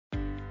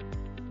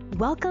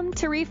Welcome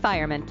to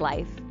Refirement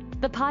Life,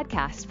 the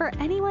podcast for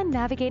anyone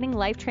navigating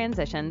life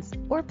transitions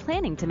or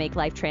planning to make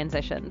life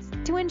transitions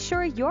to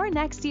ensure your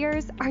next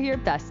years are your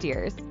best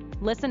years.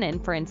 Listen in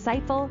for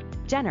insightful,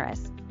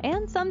 generous,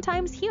 and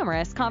sometimes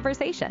humorous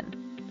conversation.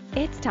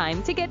 It's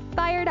time to get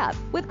fired up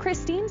with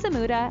Christine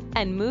Zamuda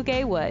and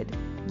Muge Wood,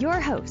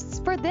 your hosts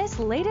for this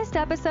latest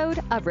episode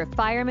of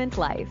Refirement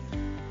Life.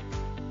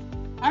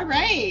 All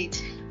right.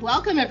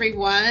 Welcome,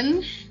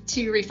 everyone,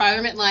 to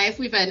Refirement Life.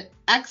 We've an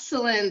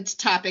excellent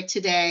topic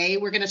today.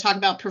 We're going to talk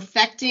about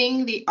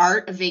perfecting the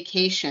art of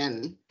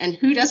vacation. And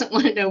who doesn't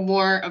want to know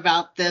more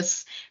about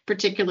this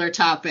particular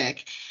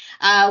topic?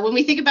 When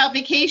we think about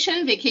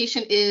vacation,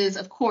 vacation is,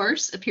 of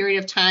course, a period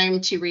of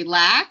time to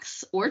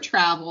relax or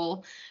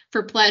travel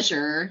for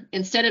pleasure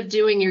instead of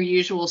doing your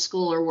usual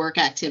school or work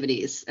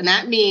activities. And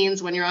that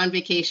means when you're on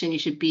vacation, you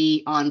should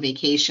be on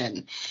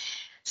vacation.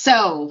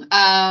 So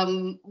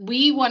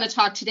we want to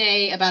talk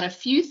today about a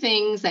few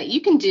things that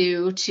you can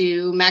do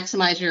to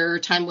maximize your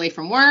time away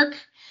from work,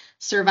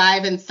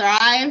 survive and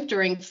thrive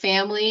during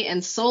family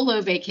and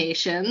solo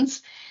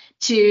vacations,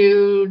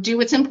 to do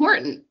what's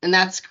important, and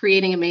that's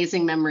creating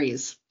amazing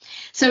memories.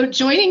 So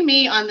joining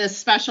me on this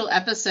special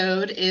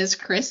episode is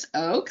Chris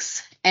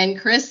Oakes, and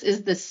Chris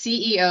is the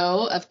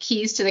CEO of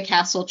Keys to the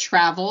Castle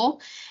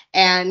Travel.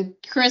 And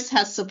Chris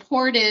has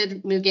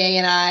supported Muge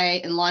and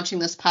I in launching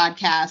this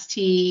podcast.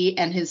 He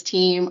and his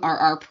team are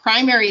our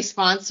primary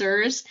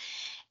sponsors,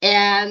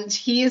 and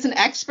he is an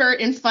expert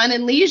in fun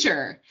and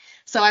leisure.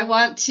 So I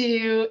want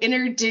to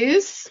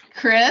introduce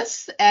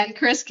Chris. And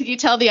Chris, could you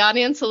tell the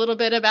audience a little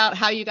bit about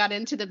how you got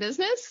into the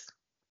business?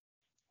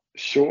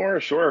 Sure.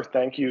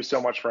 Thank you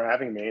so much for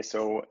having me.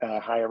 So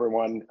hi,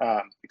 everyone.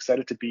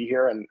 Excited to be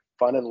here. And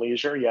fun and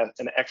leisure. Yeah,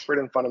 an expert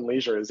in fun and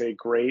leisure is a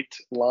great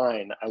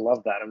line. I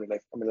love that. I'm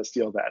gonna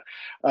steal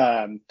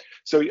that.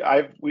 So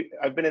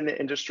I've been in the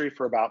industry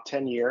for about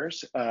 10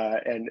 years,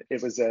 and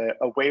it was a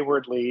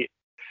waywardly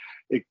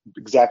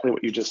exactly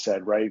what you just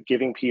said, right?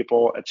 Giving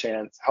people a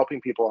chance,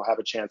 helping people have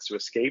a chance to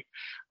escape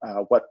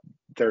what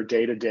their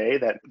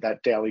day-to-day,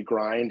 that daily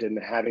grind, and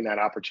having that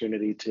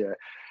opportunity to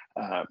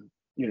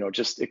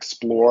just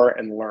explore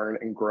and learn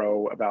and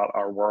grow about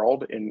our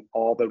world in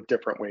all the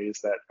different ways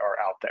that are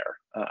out there.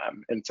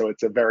 And so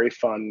it's a very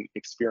fun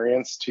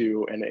experience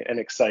and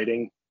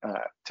exciting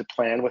to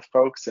plan with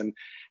folks and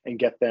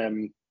get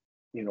them,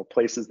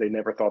 places they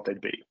never thought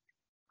they'd be.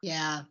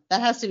 Yeah,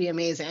 that has to be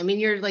amazing. I mean,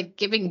 you're like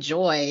giving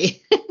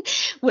joy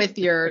with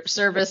your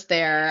service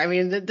there. I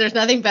mean, there's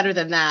nothing better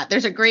than that.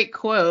 There's a great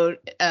quote.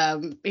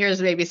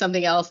 Here's maybe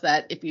something else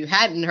that if you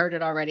hadn't heard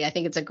it already, I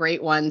think it's a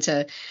great one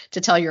to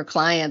tell your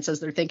clients as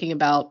they're thinking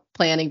about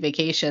planning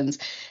vacations.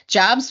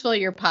 Jobs fill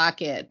your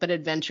pocket, but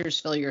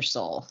adventures fill your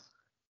soul.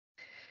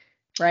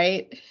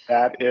 Right?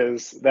 That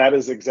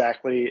is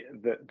exactly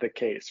the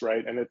case,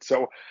 right? And it's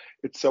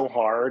so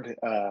hard.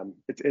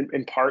 It's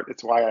in part,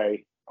 it's why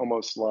I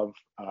almost love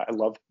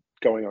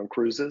going on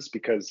cruises,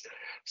 because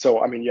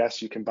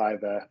yes, you can buy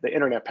the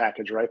internet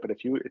package, right? But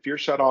if you're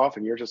shut off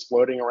and you're just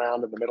floating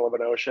around in the middle of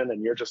an ocean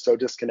and you're just so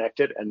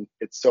disconnected, and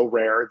it's so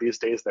rare these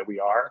days that we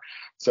are.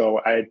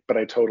 But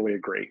I totally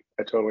agree.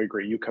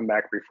 You come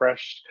back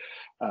refreshed,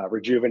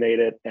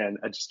 rejuvenated, and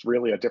just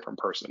really a different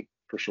person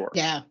for sure.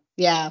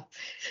 Yeah.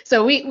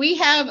 So we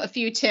have a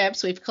few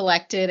tips we've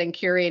collected and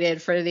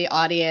curated for the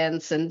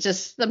audience, and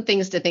just some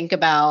things to think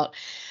about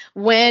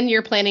when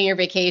you're planning your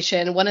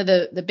vacation. One of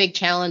the big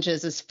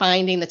challenges is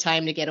finding the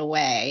time to get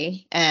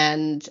away.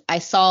 And I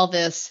saw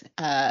this,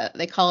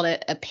 they called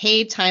it a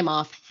paid time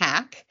off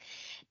hack.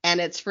 And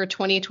it's for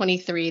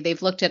 2023.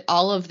 They've looked at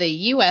all of the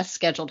US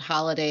scheduled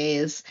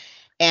holidays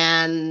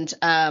and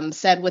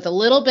said with a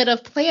little bit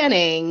of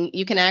planning,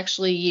 you can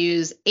actually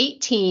use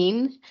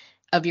 18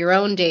 of your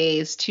own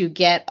days to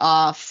get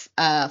off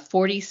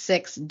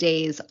 46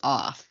 days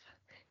off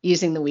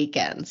using the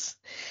weekends.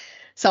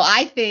 So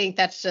I think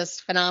that's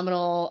just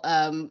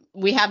phenomenal.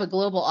 We have a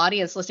global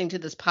audience listening to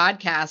this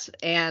podcast,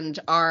 and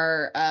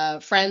our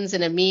friends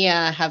in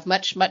EMEA have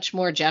much, much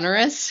more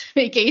generous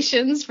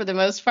vacations for the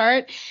most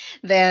part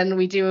than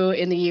we do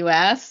in the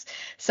US.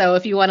 So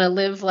if you want to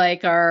live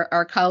like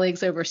our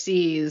colleagues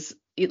overseas,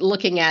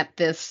 looking at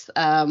this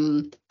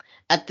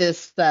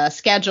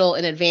schedule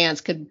in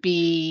advance could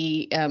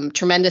be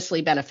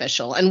tremendously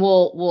beneficial, and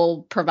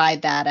we'll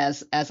provide that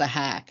as a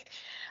hack.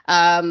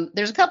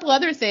 There's a couple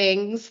other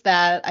things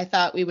that I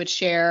thought we would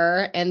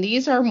share, and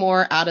these are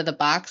more out of the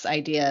box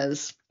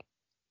ideas.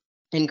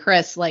 And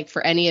Chris, like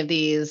for any of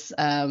these,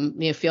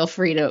 feel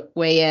free to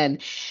weigh in.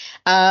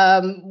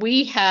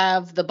 We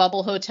have the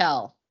Bubble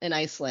Hotel in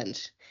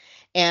Iceland,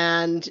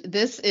 and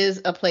this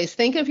is a place.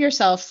 Think of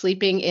yourself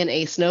sleeping in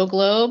a snow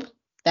globe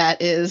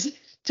that is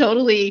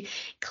totally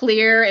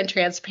clear and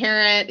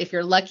transparent. If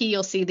you're lucky,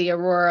 you'll see the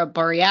aurora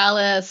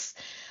borealis.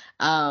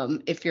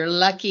 If you're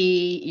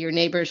lucky, your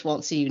neighbors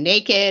won't see you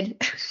naked,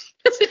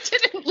 because it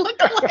didn't look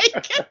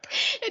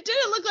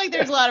like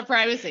there's a lot of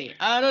privacy.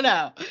 I don't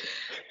know.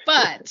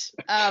 But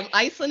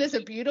Iceland is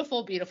a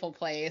beautiful, beautiful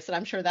place, and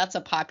I'm sure that's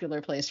a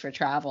popular place for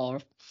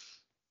travel.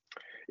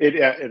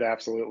 It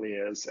absolutely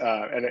is,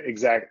 and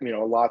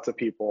lots of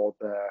people,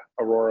 the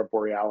aurora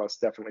borealis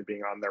definitely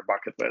being on their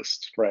bucket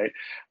list, right?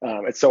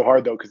 It's so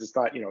hard though because it's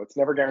not, it's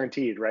never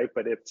guaranteed, right?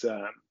 But it's,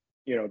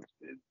 you know,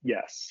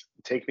 yes,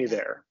 take me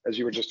there, as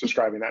you were just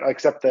describing that,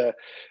 except the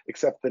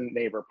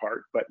neighbor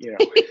part, but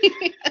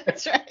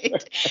That's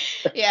right.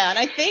 Yeah, and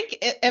I think,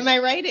 am I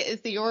right?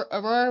 Is the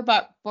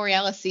aurora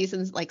borealis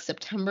seasons like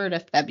September to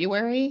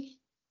February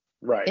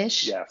right?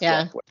 ish? Yes,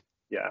 Yeah. roughly.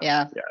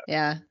 Yeah.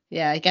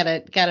 Yeah.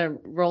 Gotta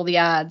roll the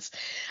odds.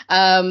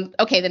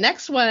 Okay, the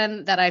next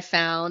one that I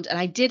found, and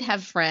I did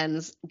have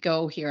friends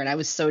go here, and I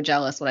was so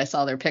jealous when I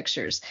saw their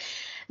pictures.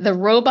 The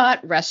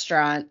Robot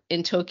Restaurant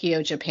in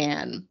Tokyo,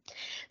 Japan.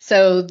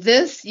 So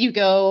this, you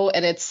go,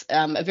 and it's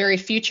a very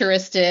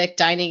futuristic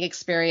dining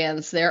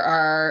experience. There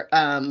are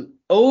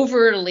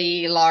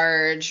overly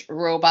large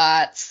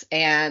robots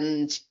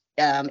and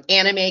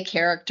anime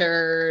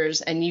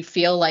characters, and you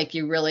feel like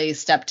you really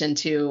stepped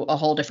into a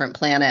whole different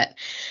planet.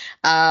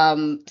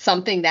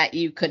 Something that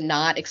you could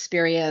not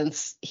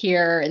experience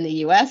here in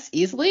the US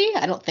easily.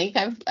 I don't think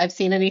I've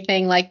seen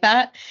anything like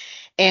that.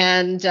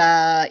 And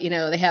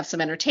they have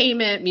some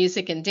entertainment,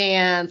 music and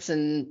dance,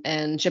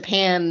 and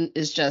Japan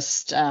is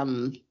just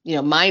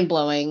mind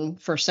blowing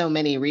for so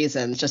many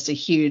reasons. Just a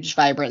huge,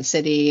 vibrant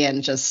city,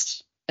 and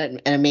just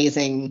an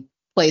amazing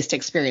place to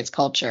experience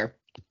culture.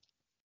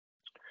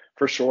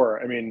 For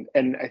sure. I mean,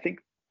 and I think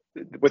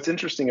what's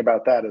interesting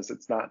about that is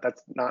that's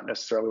not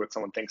necessarily what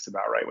someone thinks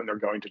about, right, when they're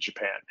going to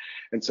Japan.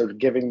 And so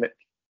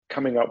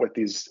coming up with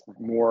these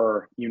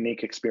more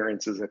unique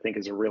experiences, I think,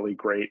 is a really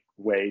great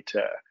way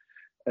to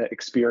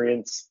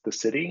experience the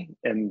city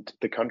and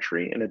the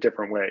country in a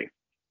different way.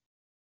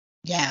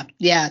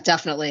 Yeah,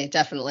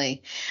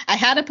 definitely. I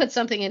had to put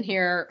something in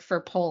here for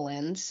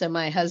Poland. So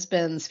my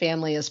husband's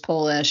family is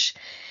Polish.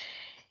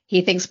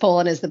 He thinks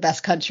Poland is the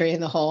best country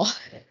in the whole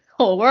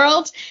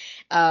world.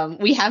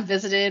 We have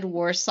visited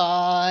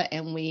Warsaw,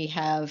 and we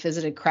have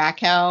visited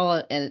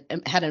Krakow, and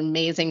had an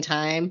amazing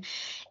time.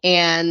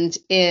 And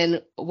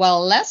in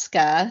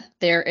Wałęsa,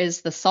 there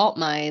is the salt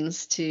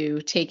mines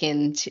to take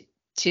into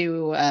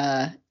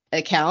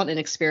account and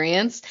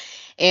experience.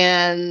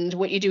 And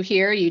what you do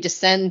here, you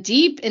descend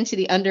deep into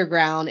the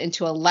underground,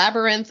 into a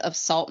labyrinth of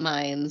salt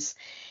mines.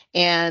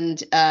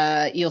 And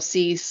you'll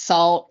see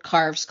salt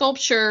carved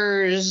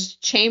sculptures,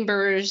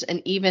 chambers,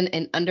 and even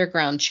an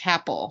underground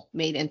chapel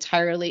made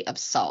entirely of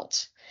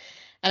salt.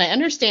 And I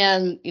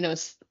understand,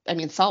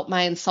 salt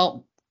mines,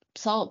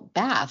 salt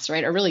baths,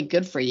 right, are really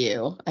good for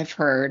you. I've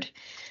heard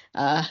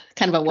kind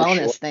of a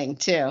wellness thing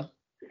too.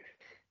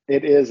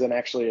 It is, and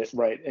actually, it's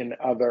right in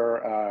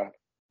other,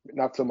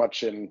 not so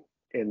much in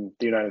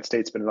the United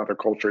States, but in other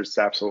cultures, it's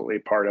absolutely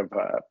part of,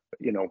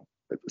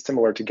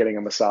 similar to getting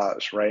a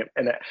massage, right?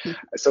 And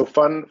so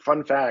fun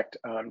fact,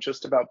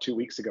 just about 2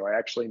 weeks ago, I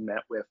actually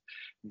met with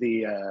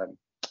the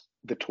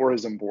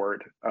tourism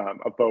board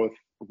of both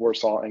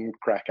Warsaw and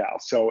Krakow.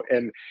 So,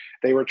 and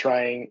they were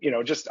trying,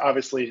 just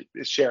obviously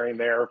sharing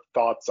their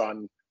thoughts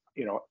on,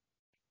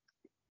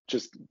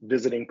 just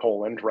visiting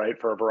Poland, right,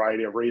 for a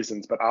variety of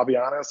reasons. But I'll be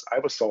honest, I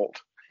was sold.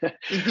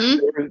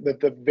 Mm-hmm.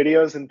 the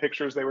videos and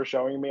pictures they were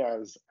showing me, I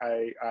was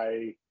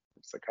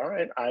like, all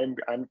right, I'm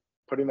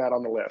putting that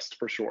on the list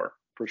for sure.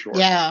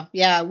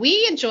 Yeah,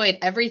 we enjoyed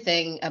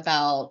everything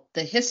about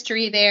the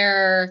history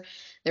there.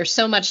 There's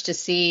so much to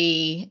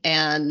see,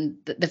 and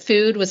the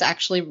food was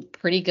actually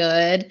pretty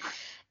good.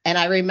 And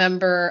I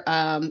remember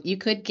you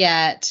could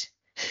get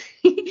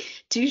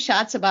 2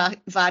 shots of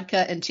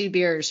vodka and 2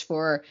 beers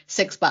for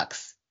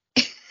 $6.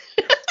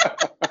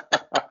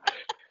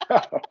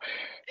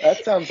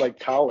 That sounds like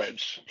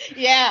college.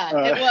 Yeah,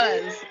 it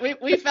was.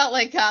 We felt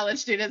like college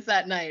students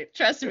that night.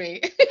 Trust me.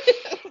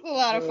 It was a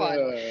lot of fun.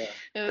 It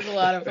was a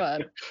lot of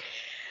fun.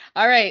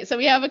 All right, so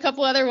we have a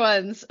couple other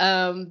ones.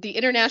 The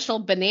International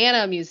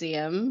Banana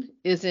Museum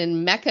is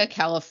in Mecca,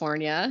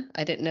 California.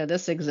 I didn't know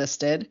this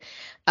existed.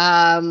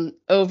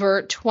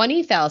 Over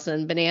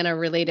 20,000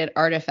 banana-related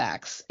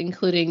artifacts,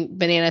 including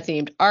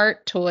banana-themed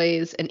art,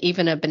 toys, and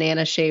even a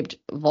banana-shaped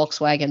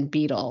Volkswagen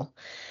Beetle.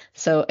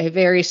 So a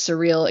very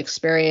surreal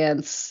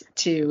experience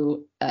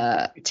to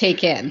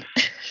take in.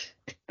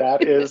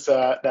 That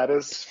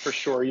is for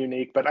sure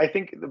unique. But I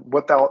think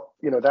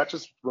that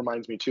just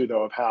reminds me too,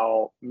 though, of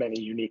how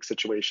many unique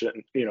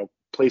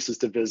places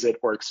to visit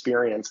or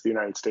experience the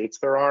United States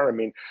there are. I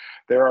mean,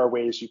 there are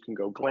ways you can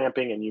go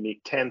glamping and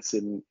unique tents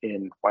in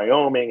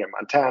Wyoming and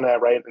Montana,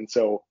 right? And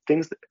so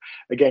things that,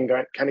 again,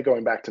 kind of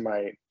going back to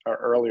my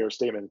earlier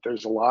statement,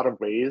 there's a lot of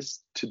ways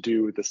to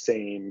do the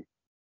same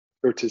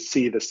or to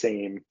see the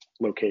same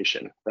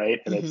location, right?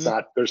 And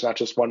mm-hmm. There's not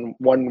just one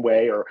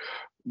way, or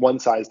one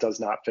size does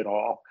not fit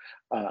all,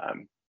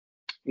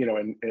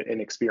 in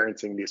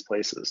experiencing these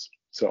places.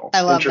 So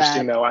I love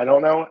interesting that. though. I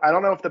don't know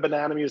if the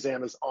Banana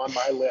Museum is on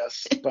my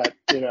list, but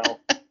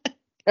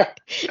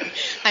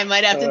I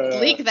might have to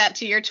link that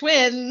to your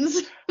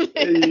twins.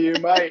 You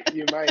might.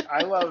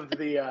 I love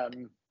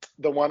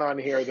the one on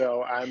here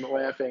though. I'm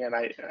laughing, and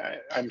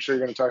I'm sure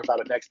you're going to talk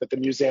about it next, but the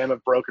Museum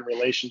of Broken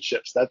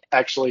Relationships. That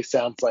actually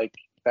sounds like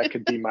that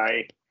could be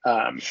my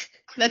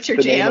That's your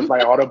the jam. name of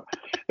my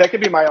that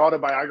could be my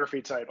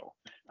autobiography title,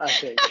 I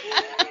think.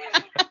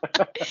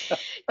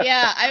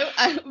 Yeah,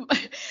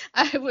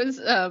 I was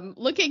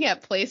looking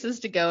at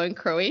places to go in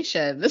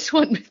Croatia, and this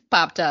one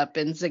popped up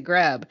in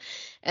Zagreb,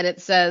 and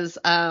it says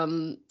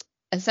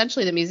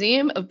essentially the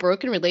Museum of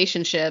Broken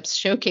Relationships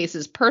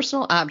showcases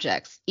personal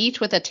objects, each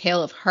with a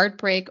tale of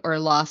heartbreak or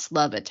lost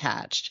love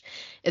attached.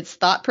 It's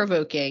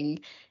thought-provoking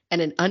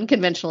and an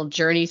unconventional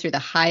journey through the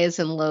highs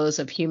and lows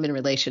of human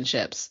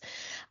relationships.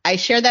 I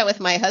shared that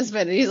with my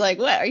husband, and he's like,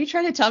 "What? Are you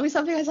trying to tell me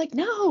something?" I was like,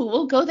 "No,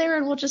 we'll go there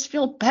and we'll just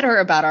feel better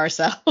about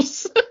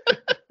ourselves."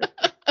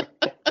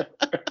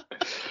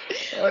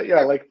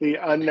 Yeah, like the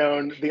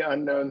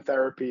unknown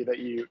therapy that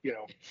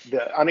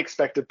the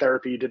unexpected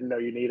therapy you didn't know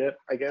you needed,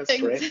 I guess,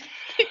 right?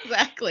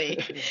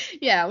 Exactly.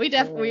 Yeah,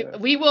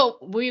 we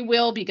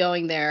will be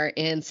going there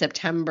in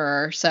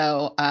September,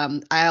 so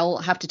I'll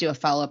have to do a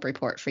follow-up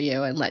report for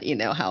you and let you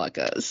know how it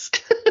goes.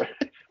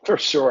 For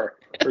sure.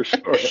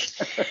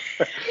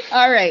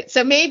 All right.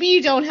 So maybe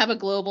you don't have a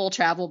global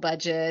travel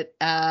budget.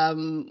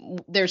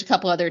 There's a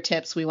couple other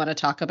tips we want to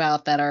talk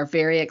about that are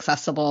very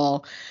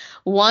accessible.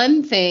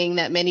 One thing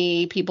that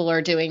many people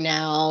are doing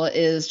now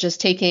is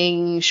just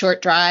taking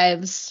short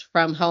drives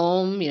from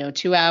home,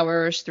 2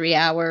 hours, 3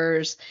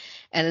 hours,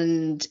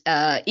 and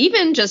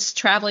even just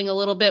traveling a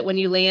little bit when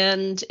you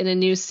land in a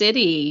new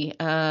city,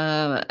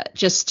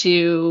 just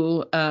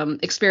to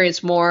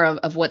experience more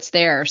of what's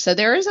there. So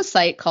there is a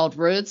site called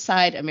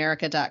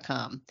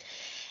roadsideamerica.com.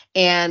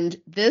 And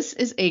this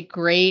is a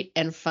great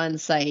and fun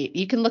site.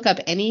 You can look up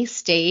any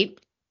state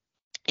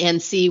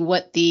and see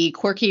what the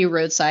quirky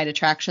roadside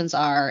attractions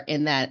are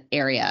in that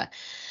area.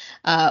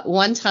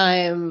 One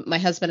time, my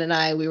husband and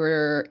I, we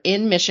were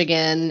in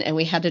Michigan, and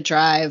we had to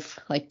drive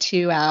like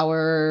 2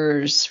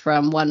 hours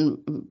from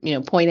one,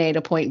 point A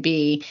to point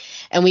B.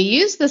 And we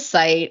used the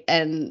site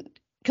and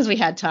because we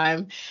had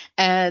time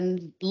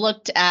and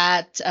looked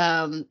at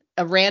a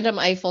random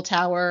Eiffel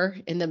Tower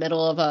in the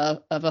middle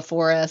of a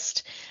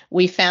forest.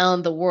 We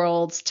found the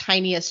world's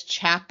tiniest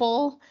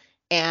chapel.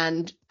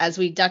 And as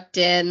we ducked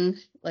in,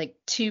 like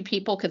 2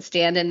 people could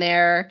stand in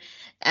there.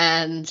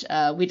 And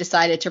we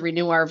decided to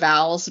renew our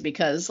vows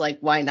because, like,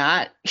 why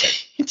not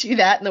do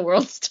that in the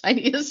world's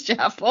tiniest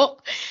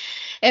chapel?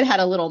 It had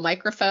a little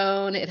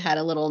microphone. It had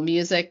a little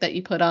music that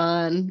you put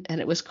on.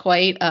 And it was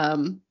quite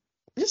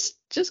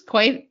just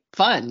quite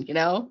fun,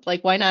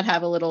 like, why not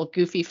have a little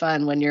goofy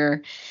fun when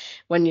you're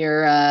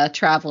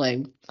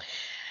traveling?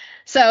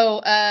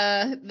 So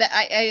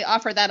I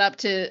offer that up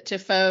to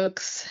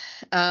folks.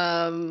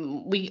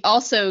 We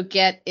also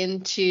get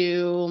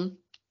into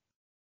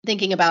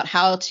thinking about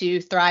how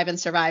to thrive and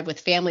survive with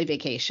family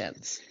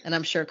vacations. And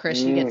I'm sure, Chris,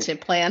 you get to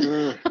plan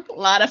a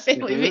lot of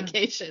family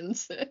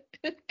vacations.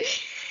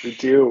 We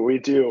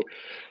do.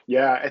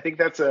 Yeah, I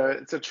think it's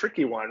a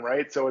tricky one,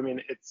 right? So, I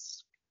mean,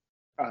 it's,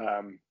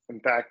 in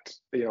fact,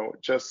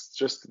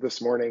 just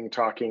this morning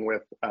talking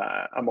with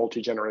a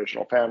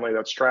multi-generational family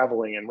that's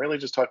traveling and really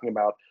just talking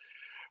about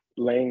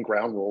laying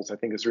ground rules, I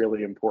think is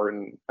really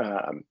important.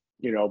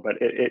 But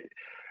it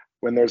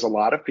when there's a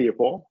lot of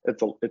people,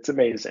 it's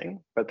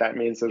amazing, but that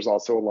means there's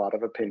also a lot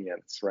of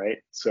opinions, right?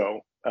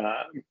 So,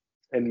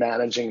 and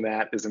managing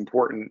that is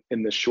important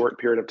in the short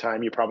period of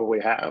time you probably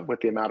have with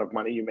the amount of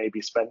money you may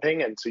be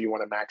spending, and so you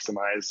want to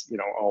maximize,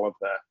 all of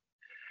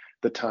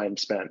the time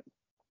spent.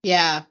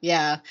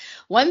 Yeah.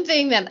 One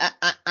thing that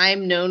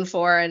I'm known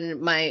for,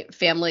 and my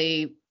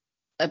family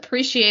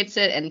appreciates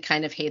it and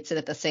kind of hates it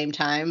at the same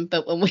time,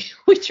 but when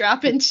we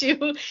drop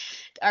into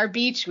our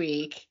beach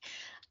week,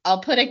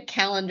 I'll put a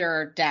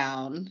calendar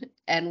down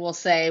and we'll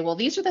say, well,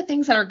 these are the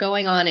things that are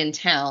going on in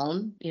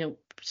town,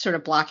 sort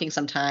of blocking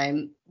some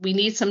time. We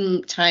need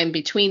some time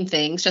between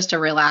things just to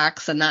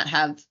relax and not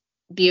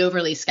be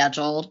overly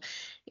scheduled.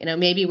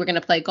 Maybe we're going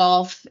to play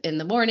golf in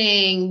the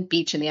morning,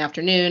 beach in the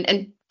afternoon,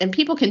 and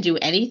people can do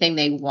anything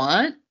they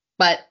want,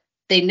 but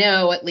they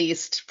know, at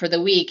least for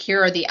the week,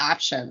 here are the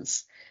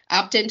options.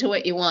 Opt into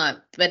what you want,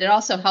 but it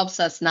also helps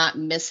us not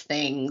miss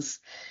things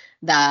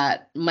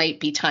that might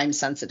be time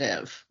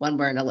sensitive when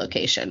we're in a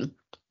location.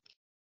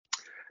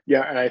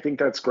 Yeah, and I think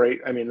that's great.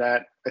 I mean,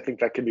 I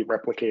think that can be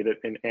replicated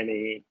in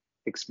any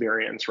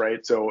experience,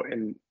 right? So,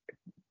 and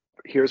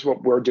here's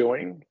what we're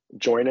doing,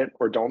 join it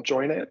or don't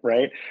join it,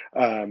 right?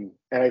 And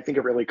I think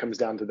it really comes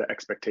down to the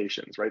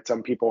expectations, right?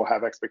 Some people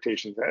have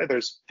expectations that, hey,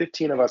 there's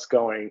 15 of us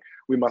going,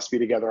 we must be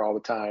together all the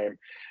time.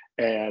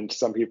 And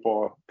some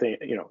people think,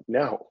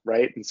 no,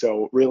 right? And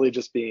so really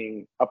just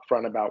being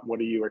upfront about what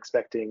are you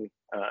expecting,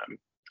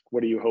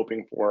 what are you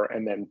hoping for,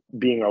 and then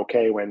being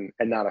okay and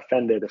not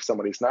offended if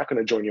somebody's not going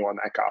to join you on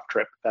that golf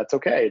trip. That's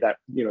okay. That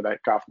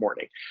golf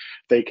morning,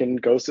 they can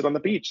go sit on the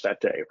beach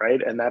that day,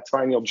 right? And that's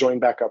fine. You'll join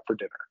back up for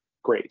dinner.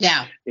 Great.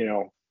 Yeah.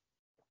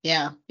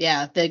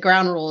 Yeah. The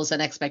ground rules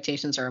and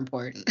expectations are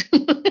important.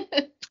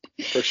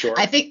 For sure.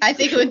 I think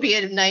it would be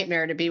a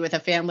nightmare to be with a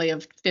family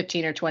of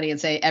 15 or 20 and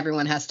say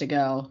everyone has to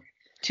go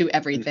to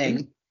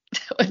everything.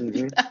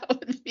 Mm-hmm. That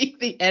would be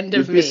the end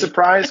of me. You'd be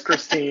surprised,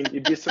 Christine.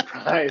 You'd be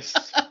surprised.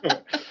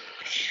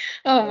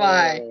 Oh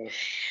my.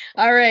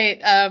 All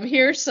right.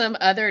 Here's some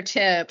other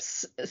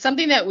tips.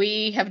 Something that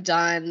we have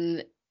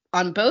done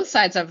on both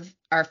sides of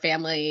our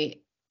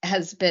family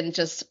has been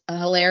just a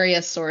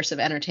hilarious source of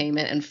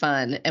entertainment and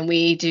fun. And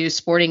we do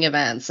sporting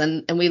events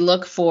and we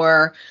look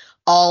for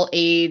all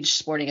age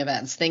sporting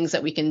events, things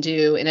that we can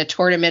do in a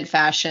tournament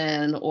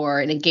fashion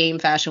or in a game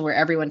fashion where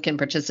everyone can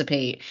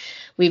participate.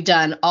 We've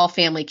done all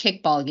family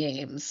kickball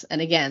games.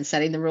 And again,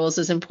 setting the rules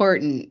is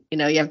important. You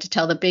know, you have to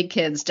tell the big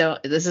kids,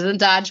 don't, this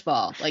isn't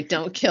dodgeball. Like,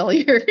 don't kill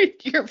your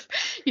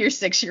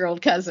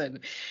 6-year-old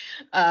cousin.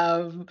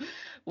 Um,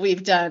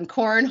 we've done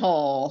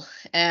cornhole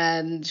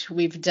and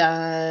we've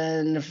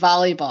done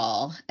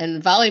volleyball.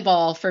 And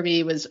volleyball for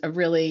me was a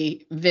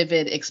really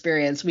vivid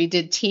experience. We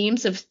did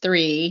teams of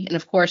 3. And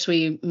of course,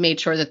 we made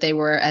sure that they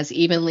were as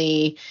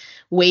evenly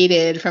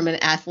weighted from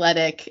an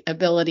athletic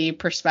ability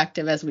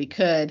perspective as we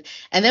could.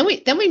 And then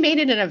we made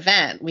it an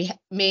event. We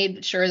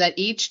made sure that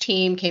each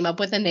team came up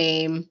with a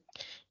name.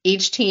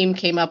 Each team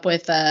came up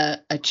with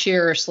a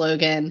cheer or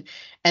slogan.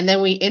 And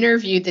then we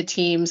interviewed the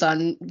teams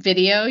on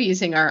video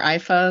using our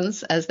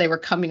iPhones as they were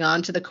coming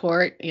onto the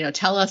court. You know,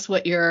 tell us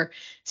what your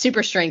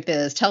super strength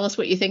is. Tell us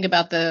what you think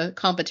about the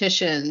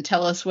competition.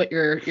 Tell us what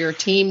your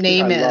team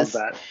name is. I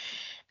love that.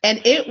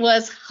 And it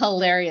was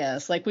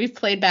hilarious. Like, we've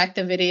played back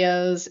the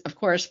videos, of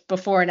course,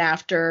 before and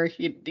after,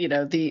 you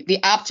know, the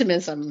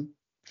optimism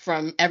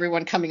from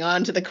everyone coming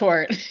onto the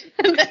court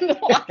and then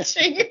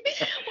watching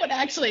what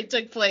actually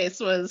took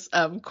place was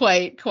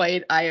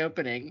quite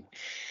eye-opening.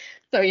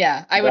 So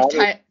yeah, I would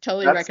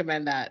totally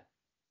recommend that.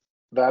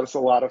 That's a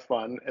lot of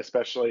fun,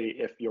 especially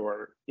if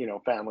your, you know,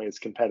 family is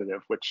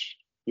competitive, which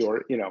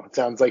it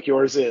sounds like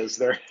yours is.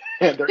 They're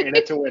in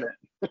it to win it.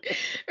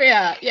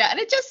 Yeah. And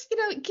it just, you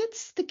know, it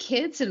gets the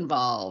kids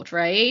involved,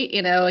 right?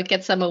 You know, it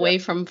gets them away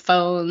from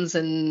phones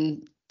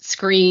and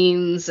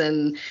screens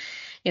and,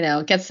 you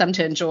know, gets them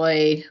to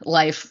enjoy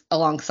life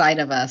alongside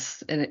of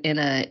us in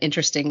an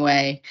interesting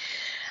way.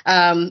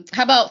 How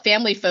about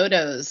family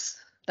photos?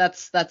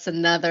 That's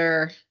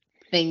another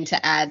thing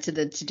to add to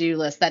the to-do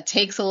list. That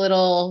takes a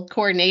little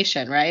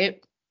coordination,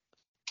 right?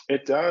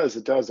 It does.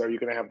 Are you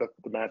going to have the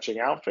matching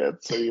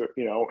outfits?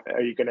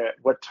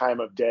 What time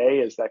of day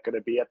is that going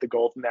to be at the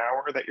golden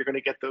hour that you're going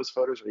to get those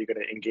photos? Are you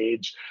going to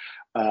engage,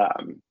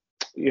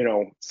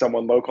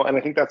 someone local? And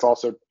I think that's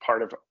also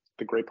part of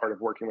the great part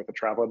of working with a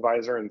travel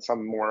advisor. In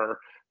some more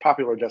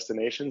popular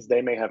destinations,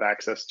 they may have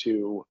access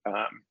to,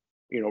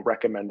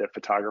 recommended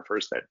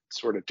photographers that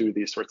sort of do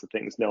these sorts of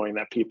things, knowing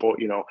that people,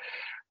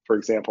 for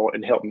example,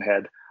 in Hilton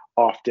Head,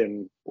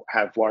 often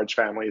have large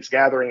families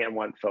gathering and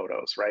want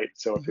photos, right?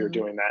 So if you're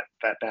doing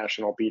that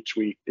national beach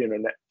week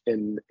in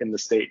the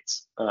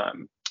States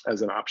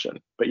as an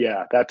option. But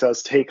yeah, that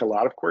does take a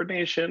lot of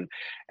coordination.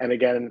 And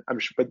again, I'm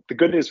sure, but the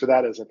good news for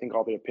that is I think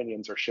all the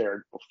opinions are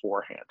shared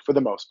beforehand for the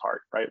most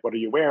part, right? What are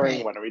you wearing?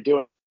 Right. When are we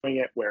doing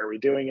it? Where are we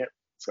doing it?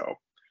 So.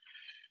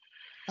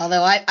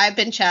 Although I've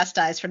been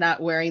chastised for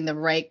not wearing the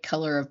right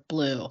color of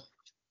blue.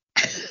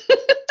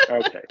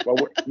 Okay, well,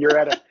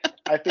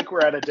 I think we're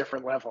at a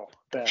different level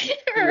then.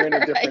 We're in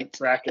a different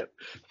bracket.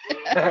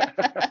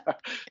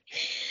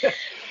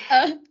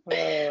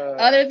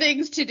 Other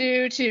things to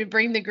do to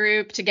bring the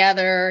group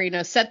together,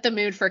 set the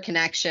mood for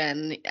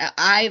connection.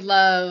 I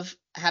love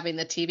having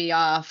the TV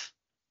off,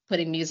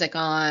 putting music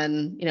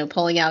on,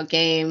 pulling out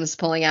games,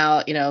 pulling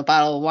out, a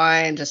bottle of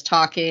wine, just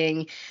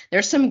talking.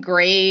 There's some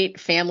great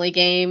family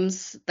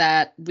games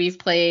that we've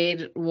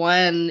played.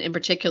 One in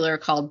particular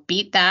called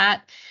Beat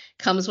That.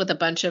 Comes with a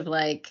bunch of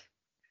like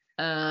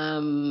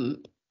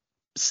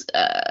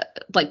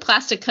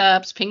plastic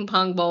cups, ping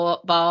pong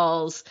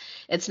balls.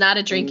 It's not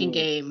a drinking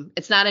game.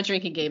 It's not a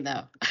drinking game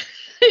though.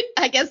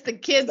 I guess the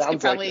kids could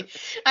probably,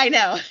 I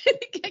know.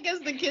 I guess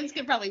the kids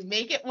could probably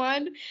make it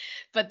one,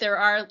 but there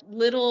are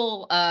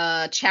little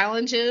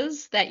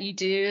challenges that you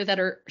do that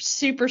are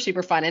super,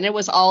 super fun. And it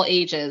was all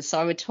ages. So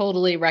I would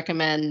totally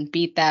recommend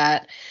Beat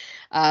That.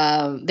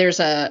 There's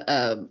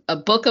a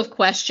book of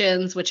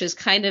questions, which is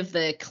kind of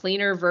the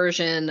cleaner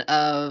version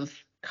of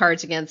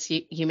Cards Against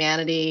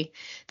Humanity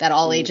that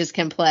all ages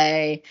can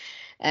play.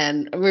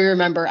 And we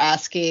remember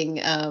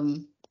asking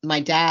my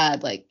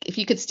dad, like, if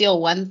you could steal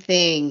one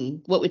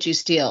thing, what would you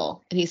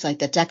steal? And he's like,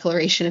 the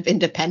Declaration of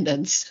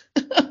Independence.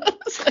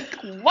 It's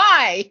like,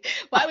 why?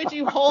 Why would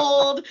you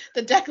hold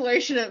the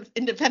Declaration of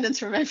Independence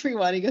from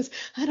everyone? He goes,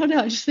 I don't know.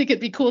 I just think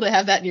it'd be cool to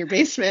have that in your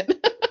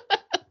basement.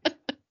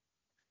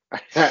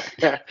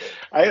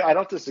 I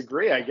don't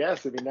disagree, I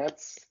guess. I mean,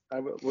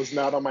 was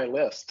not on my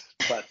list,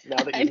 but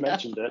now that you've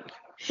mentioned it.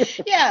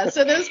 Yeah,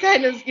 so those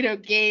kind of,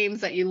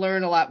 games that you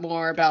learn a lot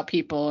more about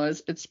people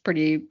it's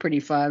pretty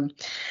fun.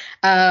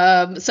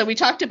 So we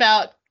talked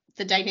about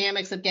the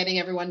dynamics of getting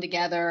everyone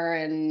together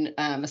and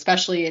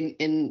especially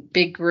in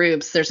big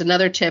groups. There's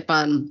another tip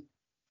on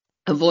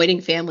avoiding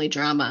family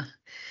drama,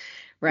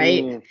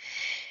 right?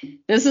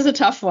 This is a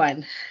tough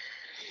one.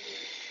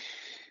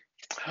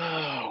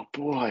 Oh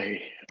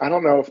boy, I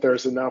don't know if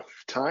there's enough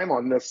time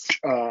on this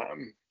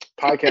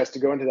podcast to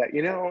go into that,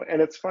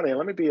 and it's funny.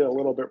 Let me be a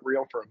little bit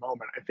real for a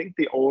moment. I think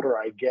the older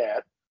I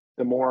get,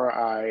 the more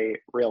I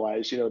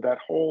realize, that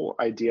whole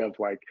idea of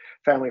like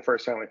family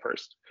first,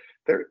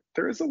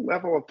 there is a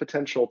level of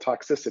potential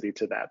toxicity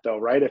to that though,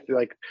 right? If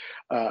like,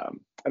 and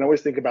I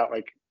always think about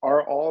like,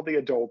 are all the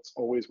adults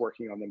always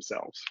working on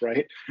themselves,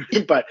 right?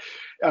 But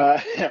uh,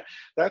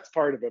 that's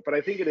part of it. But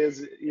I think it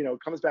is,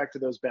 comes back to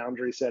those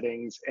boundary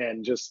settings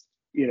and just,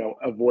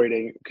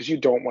 avoiding, because you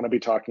don't want to be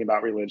talking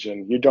about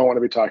religion. You don't want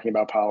to be talking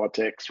about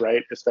politics,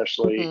 right?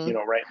 Especially, Hmm.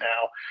 right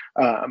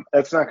now.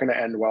 That's not going to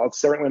end well. It's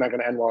certainly not going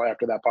to end well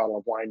after that bottle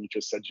of wine you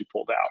just said you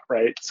pulled out,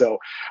 right? So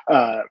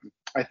um,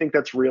 I think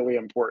that's really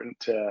important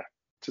to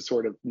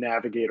sort of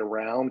navigate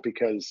around,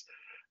 because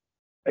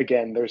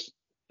again, there's,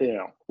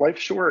 life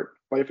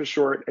is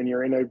short, and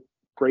you're in a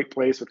great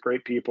place with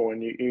great people,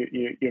 and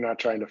you're not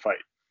trying to fight.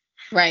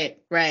 Right,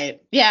 right.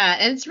 Yeah,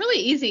 and it's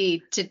really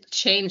easy to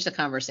change the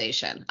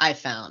conversation, I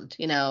found.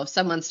 If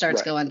someone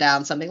starts Right. going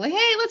down something like,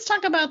 "Hey, let's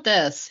talk about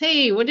this.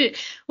 Hey, what do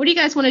you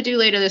guys want to do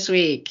later this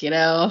week?"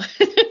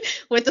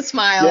 With a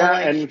smile, Yeah,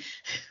 like,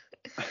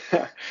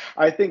 and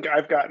I think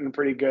I've gotten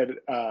pretty good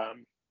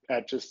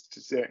at just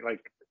saying,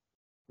 like,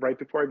 right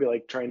before I'd be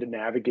like trying to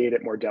navigate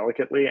it more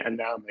delicately, and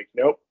now I'm like,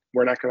 nope,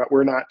 we're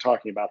not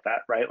talking about that,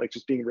 right? Like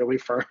just being really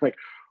firm, like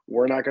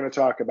we're not gonna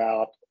talk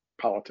about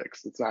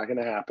politics. It's not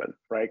gonna happen,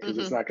 right? Because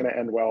it's hmm. not gonna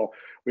end well.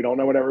 We don't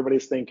know what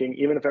everybody's thinking.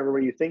 Even if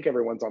you think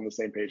everyone's on the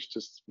same page, it's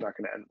just not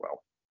gonna end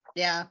well.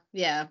 Yeah,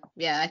 yeah,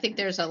 yeah. I think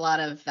there's a lot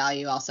of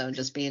value also in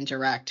just being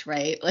direct,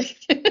 right? Like,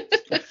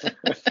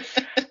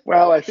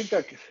 Well, I think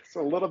that's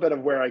a little bit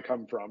of where I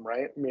come from,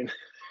 right? I mean,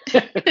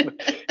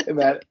 in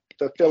that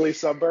the Philly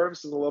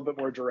suburbs is a little bit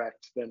more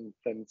direct than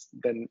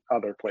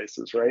other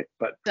places, right?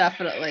 But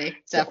definitely,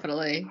 so,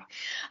 definitely.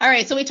 All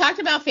right, so we talked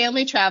about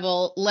family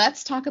travel.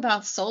 Let's talk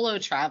about solo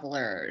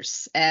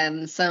travelers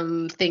and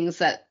some things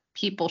that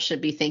people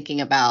should be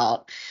thinking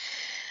about.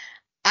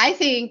 I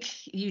think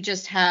you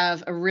just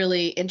have a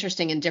really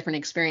interesting and different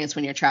experience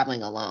when you're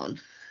traveling alone.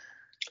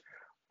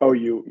 oh,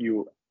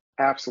 you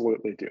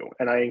absolutely do,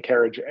 and I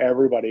encourage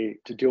everybody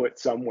to do it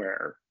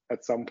somewhere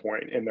at some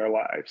point in their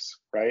lives,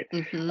 right?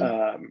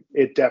 Hmm.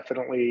 It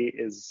definitely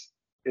is.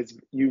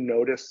 You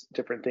notice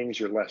different things.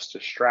 You're less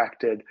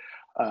distracted,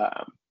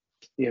 um,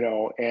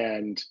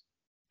 and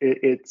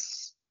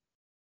it's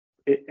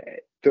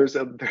there's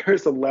a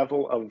there's a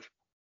level of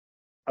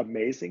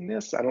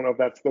amazingness. I don't know if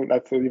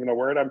that's even a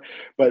word.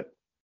 But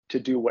to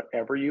do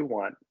whatever you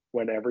want,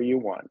 whenever you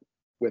want,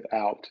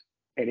 without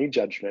any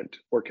judgment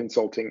or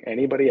consulting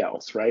anybody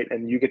else, right?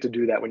 And you get to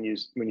do that when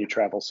you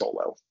travel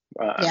solo.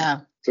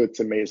 Yeah. So it's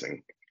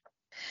amazing.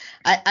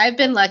 I've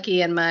been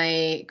lucky in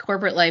my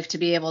corporate life to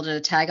be able to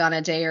tag on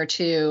a day or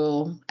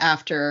two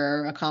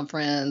after a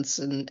conference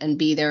and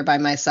be there by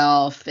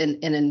myself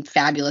in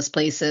fabulous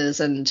places.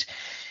 And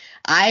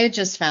I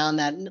just found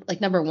that,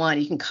 like, number one,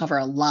 you can cover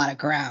a lot of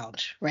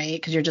ground, right?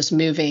 Because you're just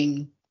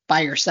moving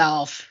by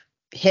yourself,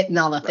 hitting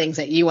all the Right. things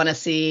that you want to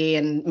see.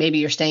 And maybe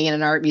you're staying in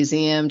an art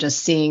museum,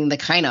 just seeing the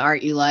kind of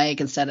art you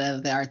like instead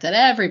of the art that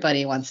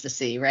everybody wants to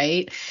see,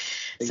 right?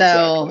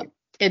 So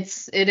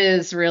Exactly. it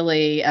is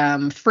really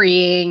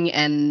freeing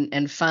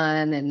and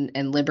fun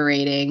and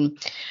liberating.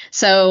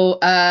 So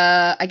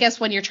I guess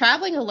when you're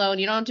traveling alone,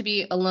 you don't have to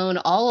be alone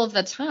all of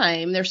the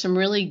time. There's some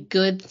really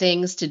good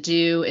things to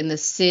do in the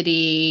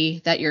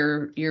city that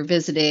you're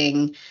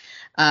visiting,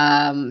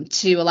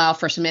 to allow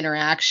for some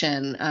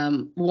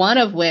interaction. One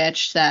of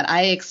which that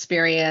I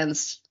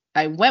experienced.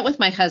 I went with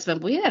my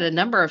husband. We had a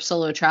number of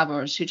solo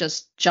travelers who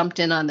just jumped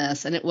in on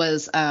this, and it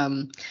was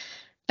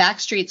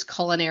Backstreet's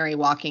culinary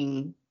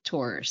walking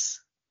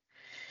tours.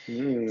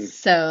 Mm,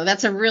 So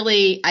that's a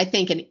really, I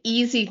think, an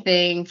easy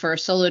thing for a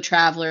solo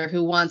traveler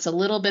who wants a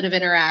little bit of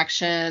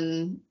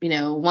interaction,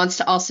 wants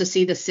to also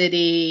see the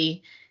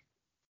city,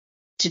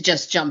 to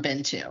just jump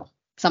into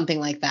something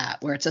like that,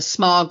 where it's a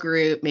small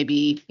group,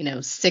 maybe,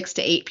 6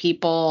 to 8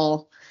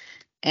 people,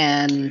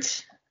 and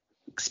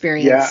yeah,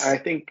 experience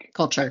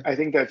culture. I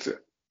think that's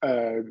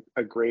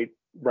a great,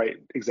 right,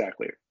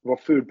 exactly. Well,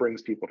 food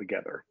brings people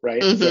together,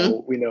 right? Hmm.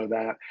 So we know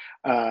that.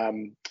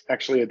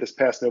 Actually, this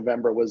past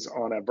November was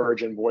on a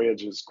Virgin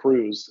Voyages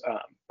cruise,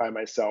 by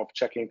myself,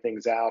 checking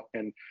things out,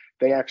 and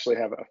they actually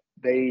have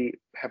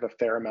a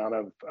fair amount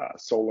of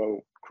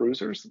solo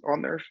cruisers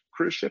on their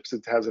cruise ships.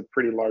 It has a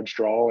pretty large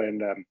draw,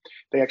 and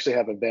they actually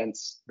have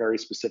events very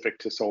specific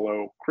to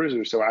solo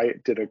cruisers. So I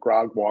did a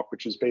grog walk,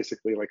 which is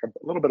basically like a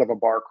little bit of a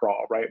bar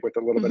crawl, right, with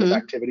a little bit of Hmm.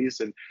 activities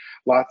and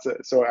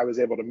so I was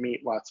able to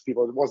meet lots of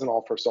people. It wasn't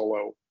all for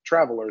solo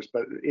travelers,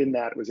 but in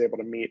that was able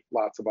to meet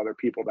lots of other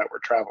people that were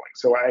traveling.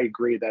 So I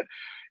agree that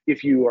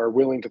if you are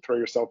willing to throw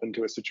yourself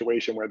into a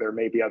situation where there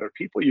may be other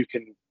people, you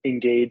can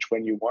engage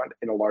when you want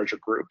in a larger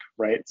group,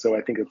 right? So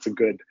I think it's a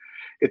good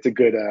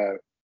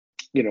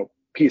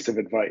piece of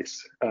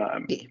advice.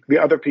 The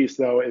other piece,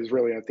 though, is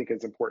really, I think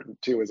is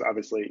important too, is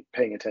obviously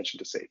paying attention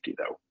to safety,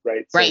 though,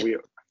 right? So Right.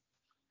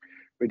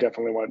 we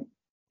definitely want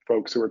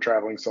folks who are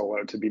traveling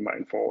solo to be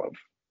mindful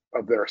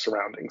of their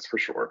surroundings for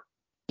sure.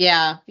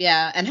 Yeah,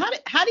 yeah. And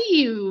how do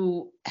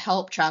you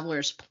help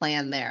travelers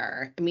plan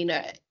there? I mean,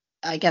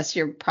 I guess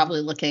you're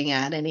probably looking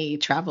at any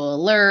travel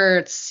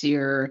alerts.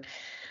 You're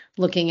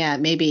looking at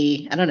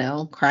maybe, I don't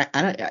know, crime.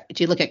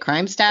 Do you look at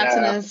crime stats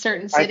in Yeah, a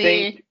certain I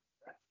think. city?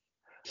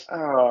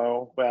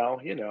 Oh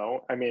well,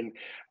 I mean,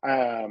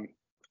 um,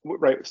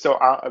 right. So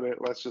I mean,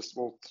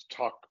 we'll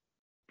talk,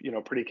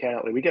 pretty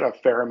candidly. We get a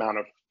fair amount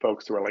of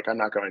folks who are like, I'm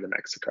not going to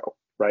Mexico,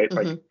 right?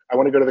 Like, Hmm. I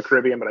want to go to the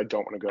Caribbean, but I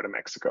don't want to go to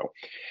Mexico.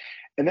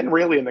 And then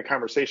really in the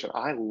conversation,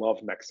 I love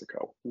Hmm.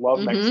 Mexico,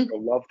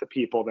 love the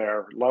people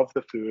there, love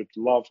the food,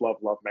 love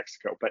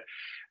Mexico. But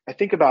I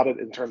think about it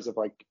in terms of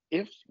like,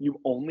 if you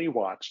only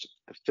watched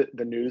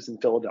the news in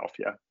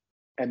Philadelphia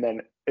and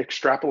then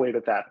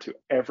extrapolated that to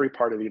every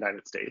part of the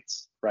United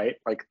States, right?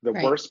 Like the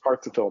Right. worst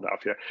parts of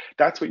Philadelphia,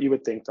 that's what you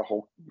would think the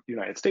whole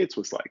United States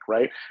was like,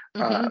 right?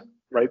 Uh, Hmm.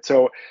 right.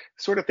 So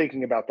sort of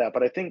thinking about that,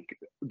 but I think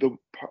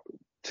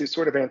to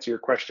sort of answer your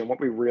question, what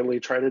we really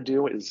try to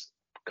do is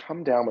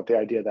come down with the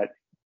idea that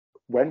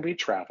when we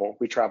travel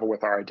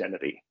with our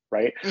identity,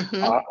 right?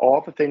 Hmm.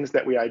 All the things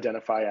that we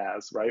identify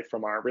as, right,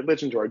 from our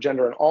religion to our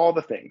gender and all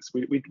the things,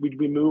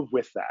 we move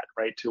with that,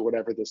 right, to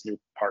whatever this new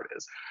part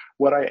is.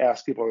 What I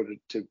ask people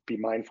to be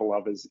mindful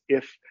of is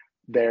if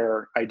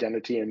their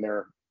identity and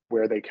their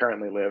where they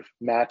currently live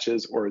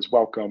matches or is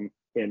welcome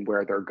in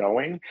where they're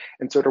going,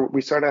 and so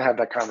we sort of have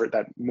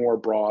that more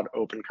broad,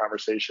 open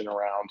conversation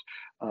around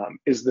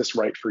is this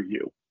right for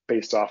you,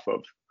 based off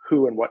of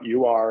who and what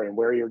you are and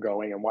where you're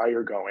going and why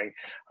you're going,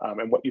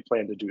 and what you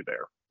plan to do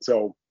there.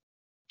 So,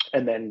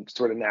 and then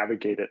sort of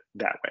navigate it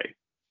that way.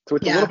 So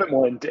it's a little Yeah. bit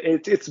more.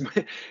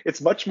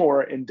 It's much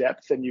more in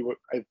depth than you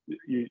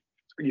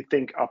you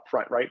think up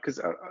front, right? Because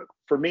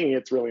for me,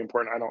 it's really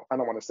important. I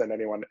don't want to send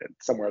anyone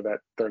somewhere that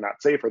they're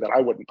not safe or that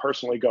I wouldn't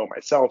personally go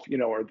myself,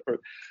 or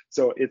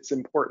so it's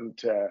important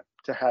to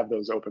have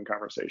those open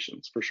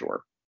conversations for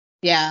sure.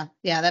 Yeah,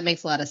 yeah, that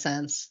makes a lot of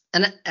sense.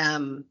 And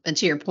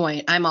to your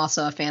point, I'm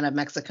also a fan of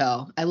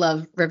Mexico. I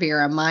love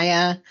Riviera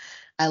Maya.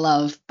 I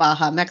love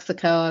Baja,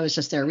 Mexico. I was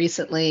just there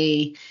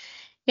recently.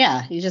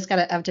 Yeah, you just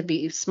gotta have to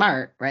be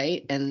smart,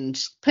 right? And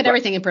put Right,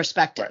 everything in right,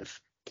 perspective.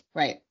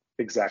 Right.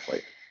 exactly,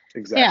 Yeah.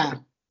 exactly.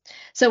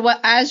 So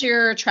as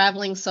you're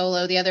traveling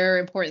solo, the other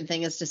important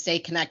thing is to stay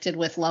connected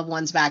with loved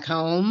ones back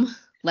home.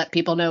 Let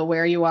people know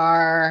where you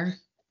are,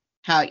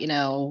 how,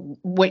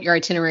 what your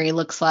itinerary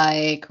looks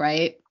like,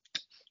 right?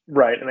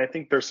 Right. And I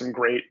think there's some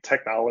great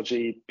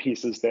technology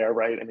pieces there,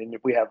 right? I mean,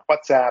 we have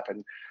WhatsApp,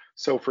 and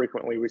so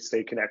frequently we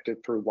stay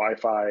connected through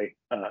Wi-Fi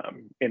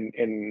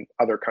in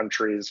other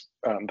countries.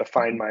 The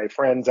Find Mhm. My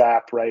Friends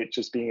app, right?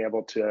 Just being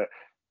able to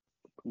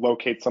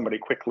locate somebody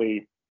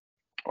quickly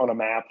on a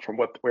map from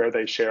where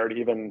they shared.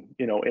 Even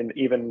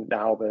even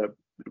now the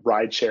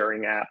ride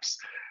sharing apps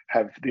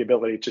have the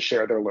ability to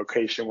share their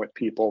location with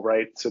people,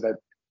 right? So that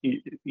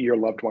your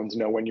loved ones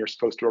know when you're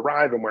supposed to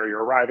arrive and where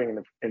you're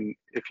arriving, and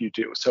if you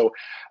do. So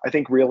I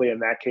think really in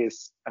that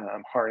case,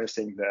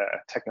 harnessing the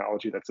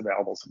technology that's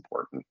available is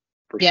important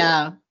for sure.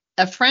 Yeah.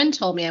 A friend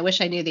told me, I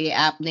wish I knew the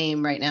app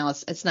name right now.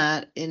 It's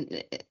not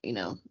in,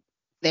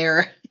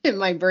 there in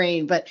my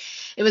brain, but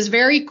it was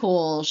very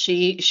cool.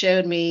 She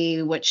showed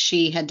me what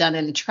she had done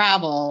in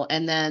travel,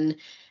 and then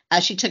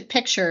as she took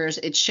pictures,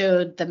 it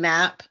showed the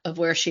map of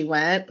where she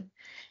went.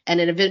 And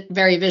in a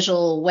very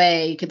visual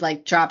way, you could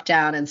like drop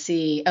down and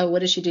see, oh, what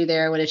did she do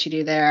there? What did she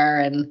do there?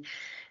 And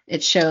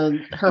it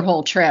showed her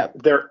whole trip.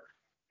 There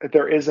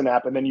there is an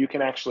app, and then you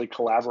can actually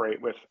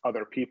collaborate with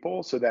other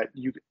people so that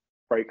you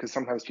right, because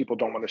sometimes people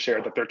don't want to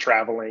share that they're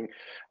traveling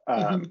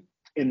Hmm.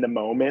 in the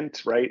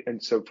moment, right?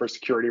 And so for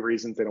security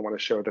reasons they don't want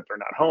to show that they're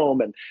not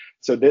home, and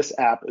so this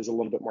app is a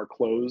little bit more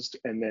closed,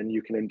 and then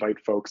you can invite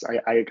folks.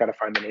 I got to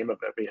find the name of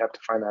it, but you have to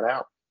find that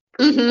out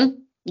for Hmm. people.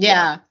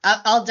 Yeah.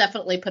 Yeah, I'll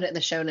definitely put it in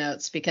the show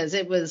notes because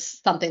it was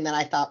something that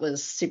I thought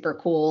was super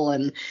cool,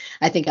 and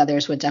I think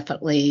others would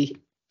definitely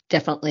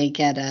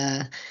get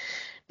a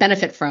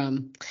benefit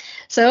from.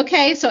 So,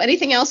 okay, so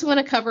anything else we want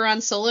to cover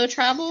on solo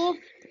travel?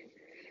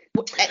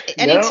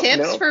 Any No,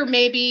 tips no. for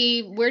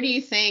maybe where do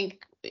you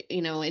think,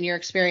 in your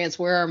experience,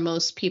 where are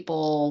most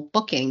people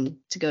booking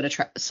to go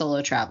to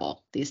solo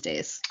travel these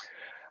days?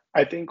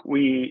 I think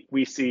we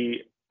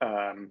see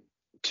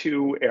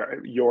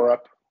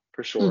Europe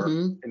for sure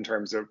Hmm. in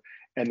terms of,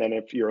 and then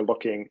if you're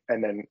looking,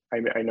 and then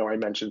I know I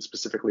mentioned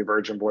specifically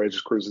Virgin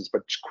Voyages cruises,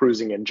 but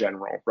cruising in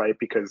general, right?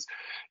 Because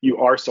you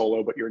are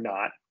solo, but you're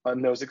not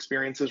on those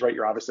experiences, right?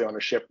 You're obviously on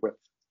a ship with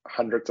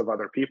hundreds of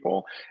other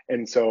people,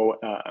 and so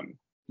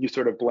you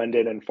sort of blend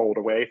in and fold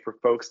away for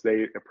folks.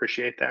 They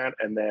appreciate that,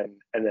 and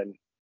then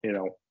you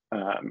know.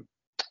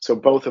 So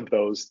both of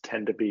those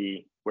tend to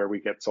be where we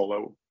get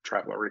solo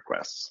traveler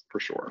requests for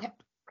sure. Yeah,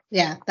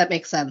 yeah, that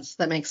makes sense.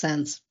 That makes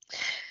sense.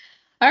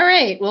 All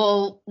right.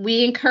 Well,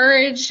 we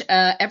encourage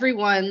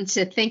everyone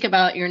to think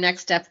about your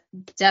next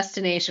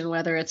destination,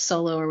 whether it's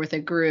solo or with a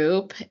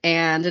group.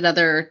 And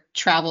another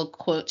travel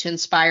quote to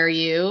inspire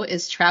you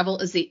is travel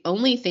is the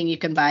only thing you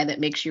can buy that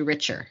makes you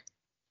richer.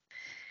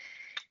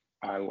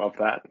 I love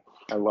that.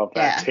 I love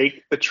that. Yeah.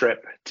 Take the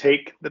trip,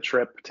 take the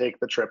trip, take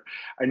the trip.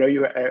 I know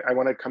I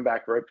want to come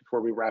back right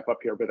before we wrap up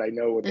here, but I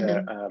know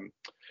that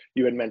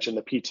you had mentioned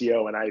the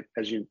PTO, and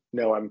as you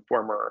know, I'm a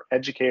former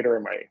educator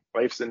and my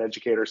wife's an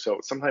educator. So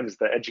sometimes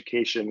the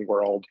education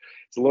world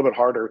is a little bit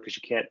harder because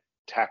you can't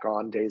tack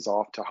on days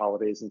off to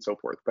holidays and so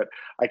forth. But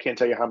I can't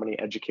tell you how many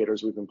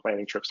educators we've been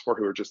planning trips for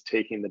who are just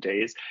taking the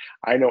days.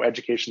 I know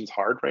education's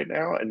hard right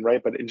now,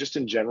 but just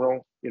in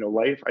general,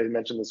 life, I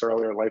mentioned this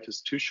earlier, life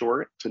is too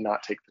short to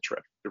not take the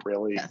trip.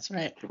 That's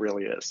right. It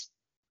really is.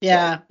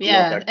 Yeah. So, yeah.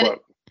 I love that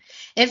quote.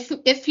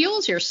 It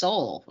fuels your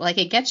soul. Like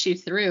it gets you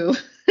through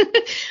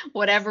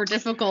whatever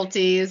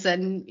difficulties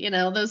and,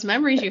 those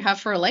memories you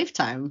have for a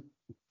lifetime.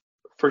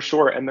 For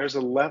sure. And there's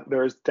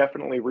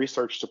definitely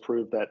research to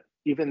prove that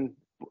even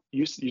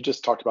you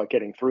just talked about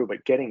getting through,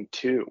 but getting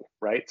to,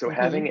 right? So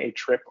having a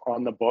trip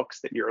on the books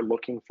that you're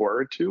looking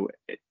forward to,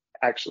 it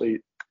actually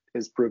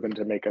is proven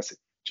to make us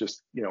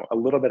just, a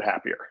little bit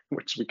happier,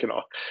 which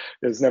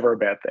is never a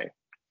bad thing.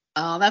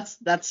 Oh,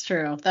 that's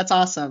true. That's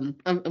awesome.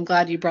 I'm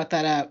glad you brought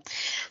that up.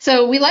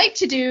 So we like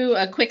to do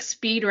a quick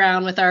speed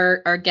round with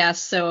our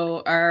guests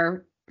so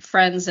our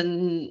friends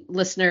and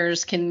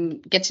listeners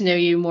can get to know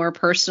you more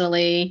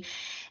personally.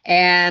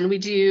 And we're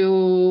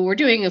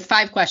doing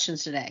 5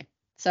 questions today.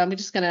 So I'm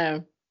just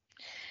gonna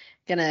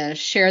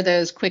share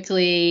those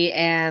quickly,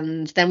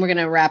 and then we're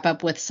gonna wrap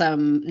up with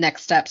some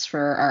next steps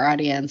for our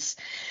audience.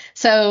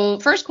 So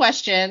first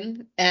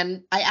question,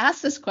 and I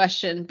asked this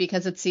question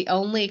because it's the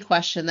only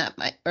question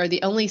the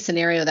only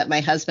scenario that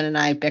my husband and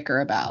I bicker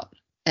about,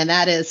 and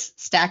that is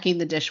stacking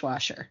the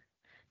dishwasher.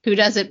 Who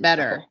does it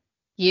better,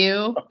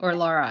 you or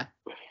Laura?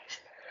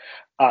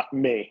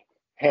 Me,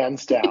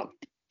 hands down.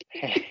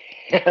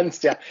 Hands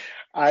down.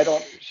 I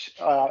don't,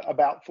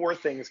 about 4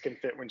 things can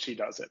fit when she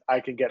does it. I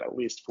can get at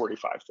least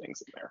 45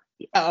 things in there.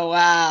 Yeah. Oh,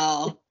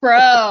 wow.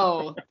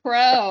 Pro.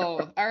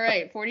 All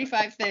right.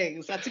 45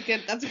 things. That's a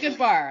good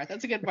bar.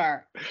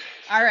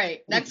 All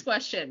right. Next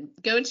question.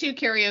 Go-to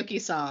karaoke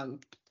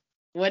song.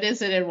 What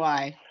is it and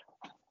why?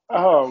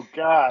 Oh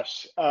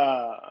gosh.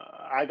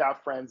 I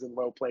got friends in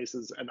low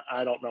places and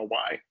I don't know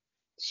why.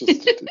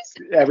 It's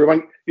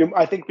everyone.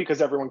 I think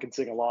because everyone can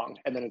sing along,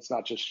 and then it's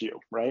not just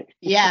you, right?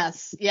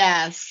 Yes.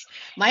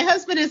 My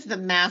husband is the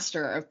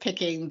master of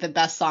picking the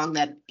best song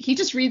that he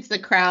just reads the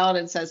crowd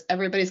and says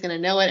everybody's going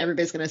to know it,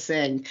 everybody's going to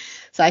sing.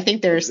 So I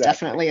think there's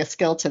definitely a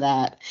skill to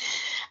that.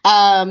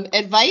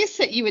 Advice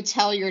that you would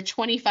tell your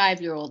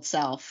 25-year-old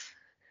self.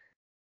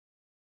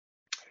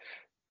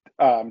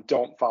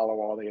 Don't follow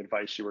all the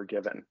advice you were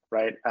given,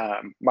 right?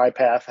 My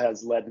path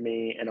has led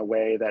me in a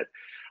way that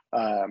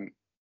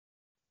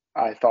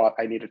I thought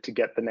I needed to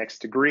get the next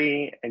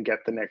degree and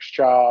get the next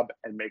job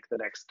and make the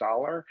next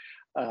dollar.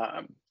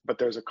 But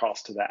there's a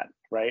cost to that,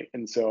 right?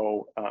 And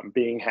so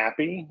being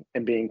happy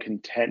and being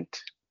content,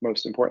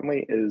 most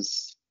importantly,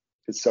 is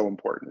so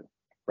important,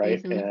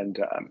 right? And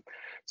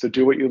so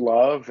do what you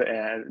love,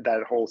 and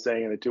that whole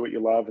saying that do what you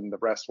love and the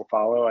rest will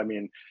follow. I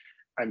mean,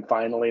 I'm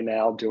finally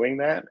now doing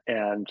that,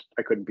 and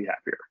I couldn't be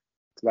happier.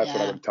 So that's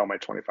what I would tell my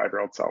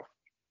 25-year-old self.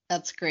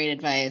 That's great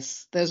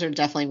advice. Those are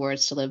definitely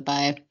words to live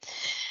by.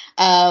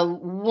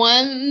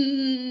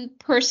 One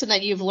person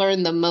that you've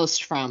learned the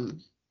most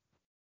from?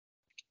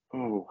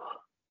 Oh,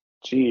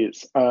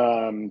 geez.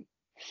 Laura,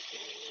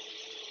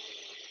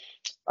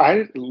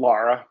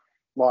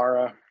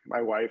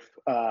 my wife,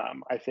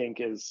 I think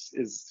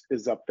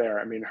is up there.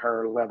 I mean,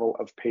 her level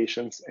of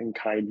patience and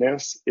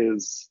kindness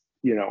is,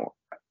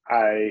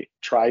 I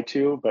try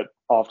to, but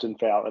often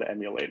fail at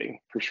emulating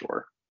for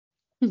sure.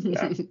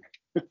 Yeah.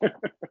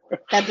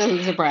 That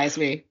doesn't surprise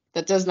me.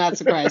 That does not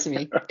surprise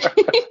me.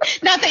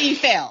 Not that you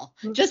fail,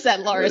 just that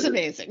Laura's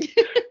amazing.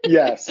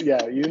 Yes,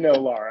 yeah,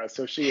 Laura.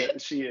 So she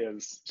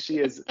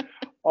is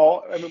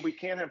all. I mean, we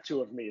can't have 2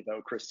 of me though,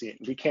 Christine.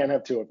 We can't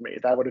have 2 of me.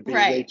 That would be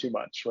way too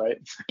much, right?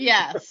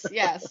 Yes,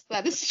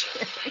 that is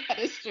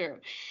true.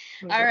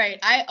 All right.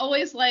 I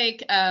always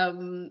like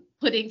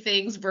putting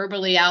things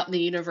verbally out in the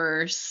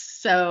universe.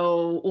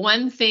 So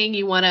one thing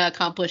you want to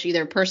accomplish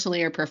either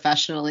personally or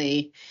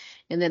professionally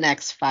in the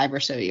next 5 or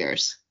so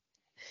years.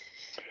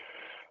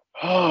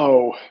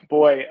 Oh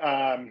boy.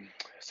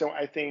 So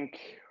I think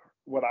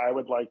what I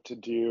would like to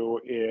do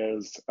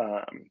is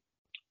I'm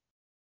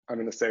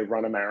going to say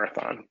run a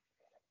marathon.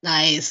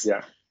 Nice.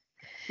 Yeah.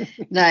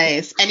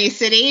 Nice. Any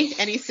city?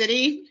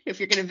 If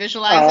you're going to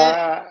visualize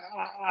it.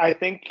 I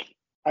think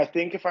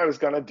if I was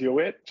going to do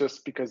it,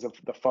 just because of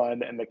the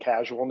fun and the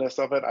casualness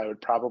of it, I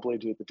would probably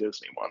do the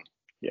Disney one.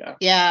 Yeah.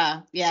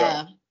 Yeah.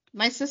 So,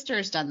 my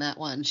sister's done that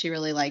one. She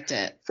really liked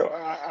it. So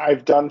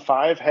I've done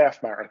 5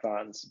 half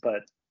marathons,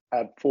 but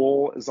a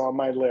full is on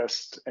my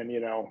list, and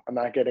I'm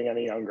not getting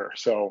any younger,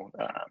 so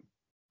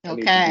I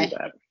need to do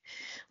that.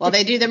 Well,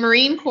 they do the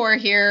Marine Corps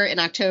here in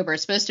October.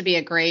 It's supposed to be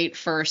a great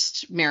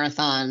first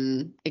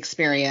marathon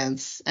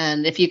experience,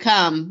 and if you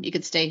come, you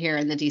could stay here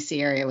in the DC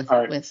area with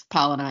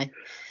Paul and I.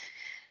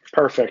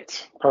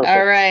 Perfect. All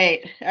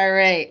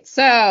right.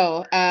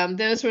 So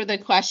those were the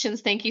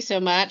questions. Thank you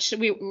so much.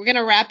 We're going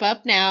to wrap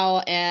up now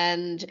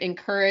and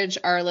encourage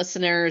our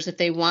listeners, if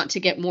they want to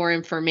get more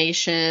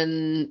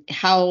information,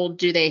 how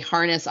do they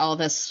harness all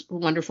this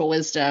wonderful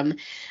wisdom?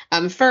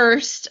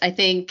 First, I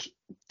think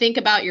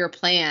about your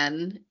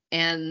plan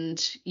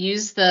and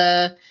use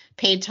the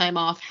paid time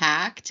off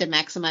hack to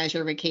maximize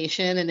your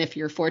vacation. And if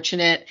you're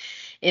fortunate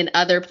in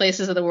other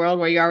places of the world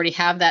where you already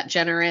have that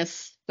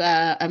generous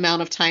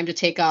amount of time to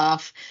take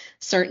off,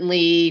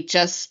 certainly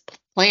just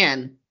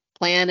plan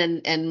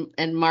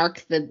and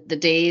mark the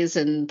days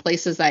and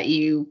places that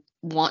you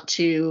want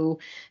to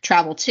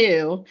travel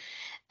to.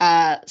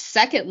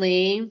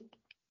 Secondly,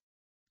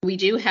 we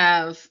do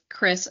have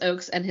Chris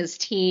Oakes and his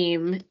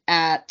team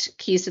at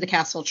Keys to the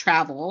Castle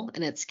Travel,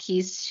 and it's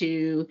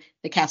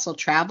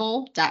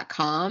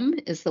keystothecastletravel.com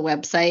is the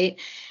website.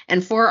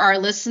 And for our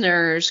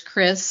listeners,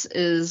 Chris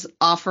is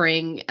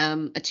offering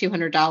a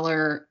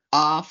 $200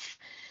 off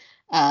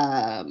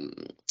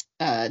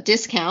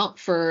discount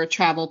for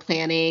travel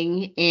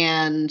planning,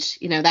 and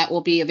that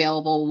will be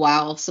available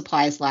while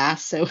supplies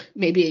last. So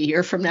maybe a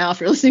year from now, if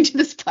you're listening to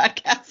this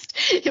podcast,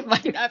 it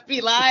might not be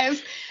live,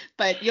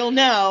 but you'll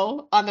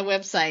know on the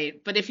website.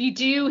 But if you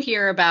do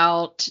hear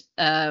about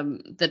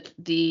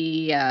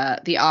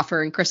the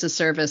offer and Chris's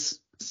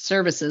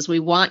services, we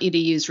want you to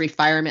use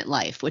Refirement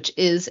Life, which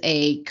is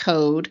a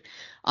code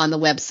on the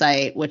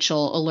website, which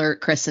will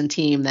alert Chris and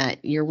team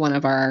that you're one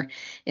of our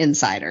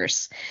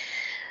insiders.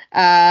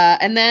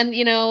 And then,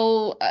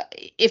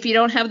 if you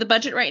don't have the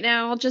budget right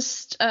now,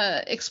 just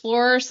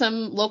explore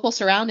some local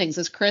surroundings.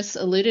 As Chris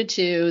alluded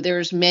to,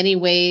 there's many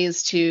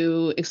ways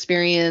to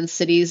experience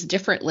cities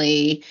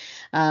differently.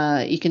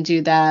 You can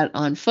do that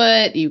on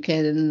foot. You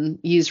can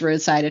use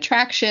roadside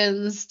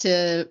attractions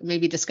to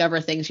maybe discover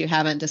things you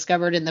haven't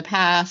discovered in the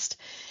past.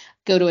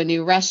 Go to a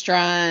new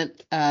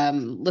restaurant,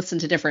 listen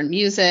to different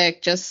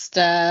music, just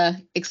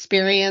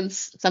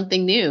experience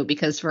something new,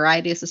 because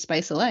variety is the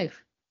spice of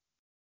life.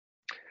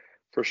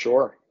 For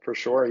sure.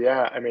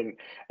 Yeah. I mean,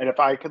 and if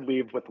I could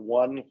leave with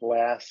one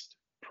last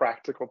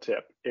practical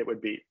tip, it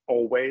would be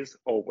always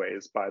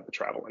buy the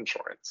travel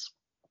insurance.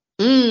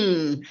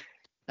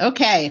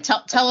 Okay.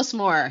 Tell us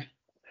more.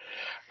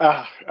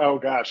 Oh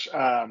gosh.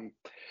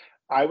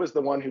 I was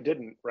the one who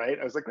didn't, right?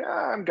 I was like,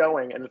 I'm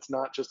going. And it's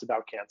not just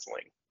about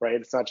canceling, right?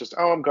 It's not just,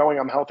 I'm going,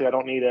 I'm healthy, I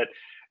don't need it.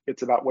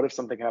 It's about, what if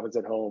something happens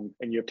at home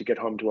and you have to get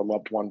home to a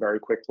loved one very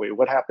quickly?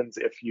 What happens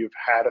if you've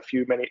had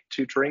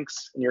two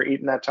drinks and you're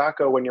eating that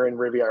taco when you're in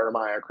Riviera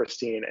Maya,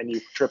 Christine, and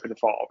you trip and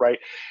fall, right?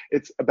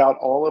 It's about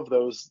all of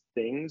those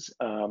things,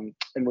 and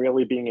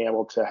really being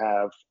able to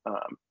have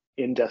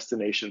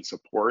in-destination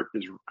support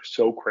is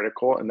so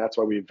critical. And that's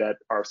why we vet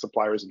our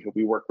suppliers and who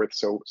we work with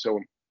so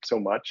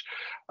much.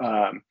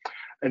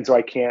 And so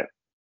I can't,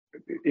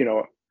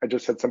 I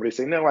just had somebody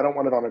say, no, I don't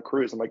want it on a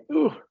cruise. I'm like,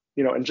 ooh.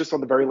 And just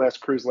on the very last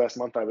cruise last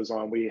month I was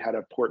on, we had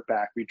a port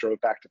back. We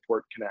drove back to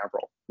Port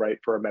Canaveral, right,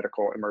 for a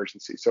medical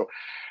emergency. So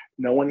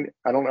no one,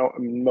 I don't know,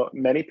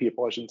 many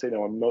people, I shouldn't say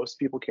no one, most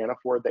people can't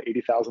afford the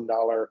 $80,000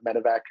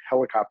 medevac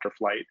helicopter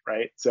flight,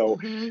 right? So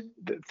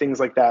things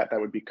like that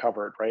would be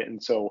covered, right?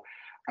 And so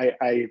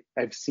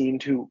I've seen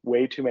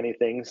way too many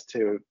things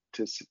to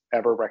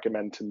ever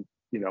recommend to,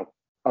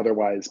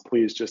 otherwise,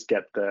 please just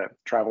get the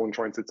travel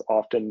insurance. It's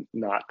often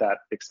not that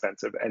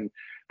expensive, and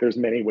there's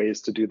many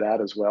ways to do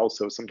that as well.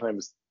 So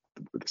sometimes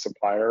the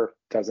supplier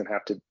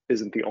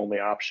isn't the only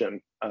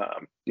option.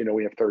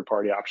 We have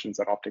third-party options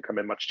that often come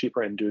in much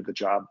cheaper and do the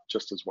job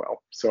just as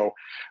well. So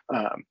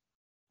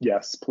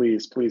yes,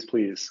 please.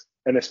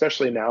 And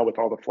especially now with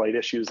all the flight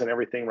issues and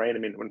everything, right? I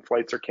mean, when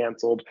flights are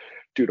canceled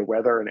due to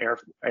weather and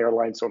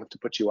airlines don't have to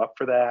put you up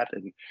for that,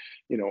 and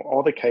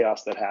all the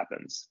chaos that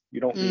happens,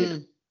 you don't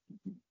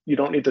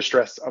need the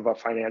stress of a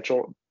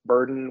financial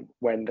burden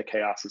when the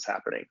chaos is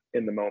happening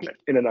in the moment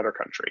in another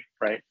country,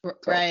 right? So.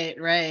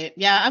 Right.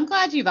 Yeah, I'm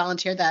glad you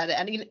volunteered that.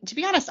 I mean, to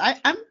be honest,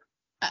 I'm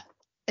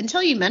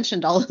until you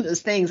mentioned all of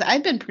those things,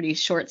 I've been pretty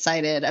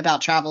short-sighted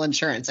about travel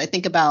insurance. I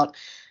think about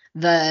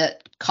the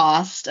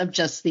cost of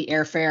just the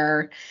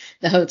airfare,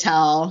 the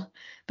hotel,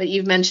 but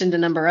you've mentioned a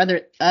number of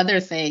other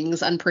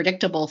things,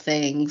 unpredictable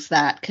things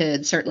that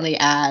could certainly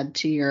add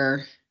to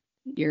your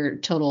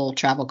total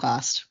travel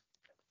cost.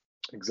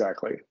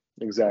 Exactly.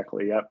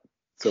 Yep.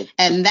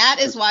 And that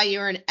is why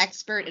you're an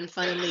expert in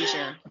fun and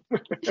leisure.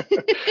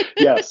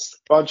 Yes.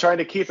 Well, I'm trying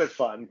to keep it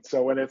fun.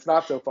 So when it's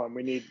not so fun,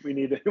 we need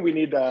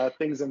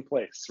things in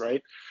place,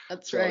 right?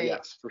 That's right.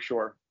 Yes, for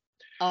sure.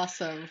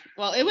 Awesome.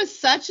 Well, it was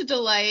such a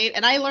delight,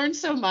 and I learned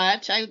so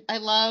much. I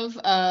love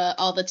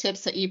all the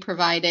tips that you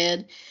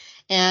provided,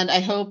 and I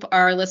hope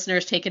our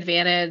listeners take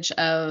advantage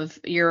of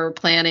your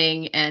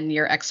planning and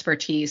your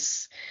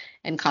expertise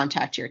and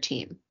contact your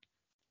team.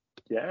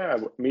 Yeah,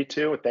 me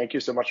too. Thank you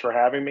so much for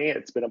having me.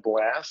 It's been a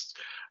blast.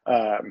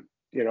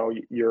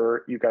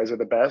 You guys are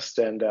the best,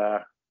 and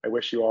I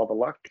wish you all the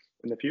luck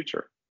in the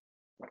future.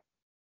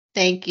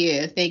 Thank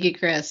you,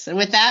 Chris. And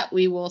with that,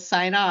 we will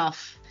sign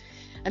off.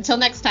 Until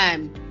next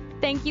time.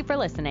 Thank you for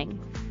listening.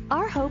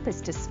 Our hope is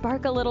to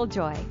spark a little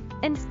joy,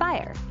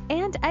 inspire,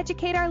 and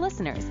educate our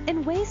listeners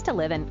in ways to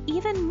live an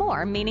even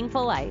more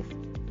meaningful life.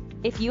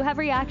 If you have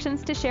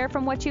reactions to share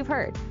from what you've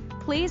heard,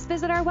 please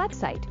visit our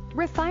website,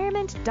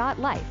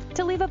 refirement.life,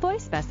 to leave a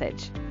voice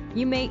message.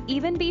 You may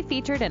even be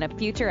featured in a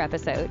future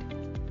episode.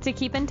 To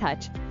keep in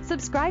touch,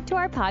 subscribe to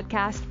our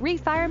podcast,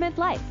 Refirement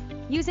Life,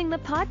 using the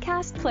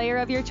podcast player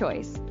of your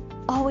choice.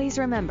 Always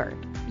remember,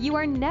 you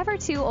are never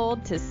too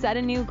old to set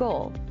a new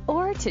goal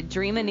or to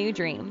dream a new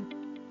dream.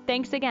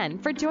 Thanks again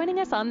for joining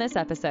us on this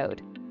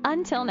episode.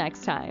 Until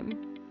next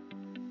time.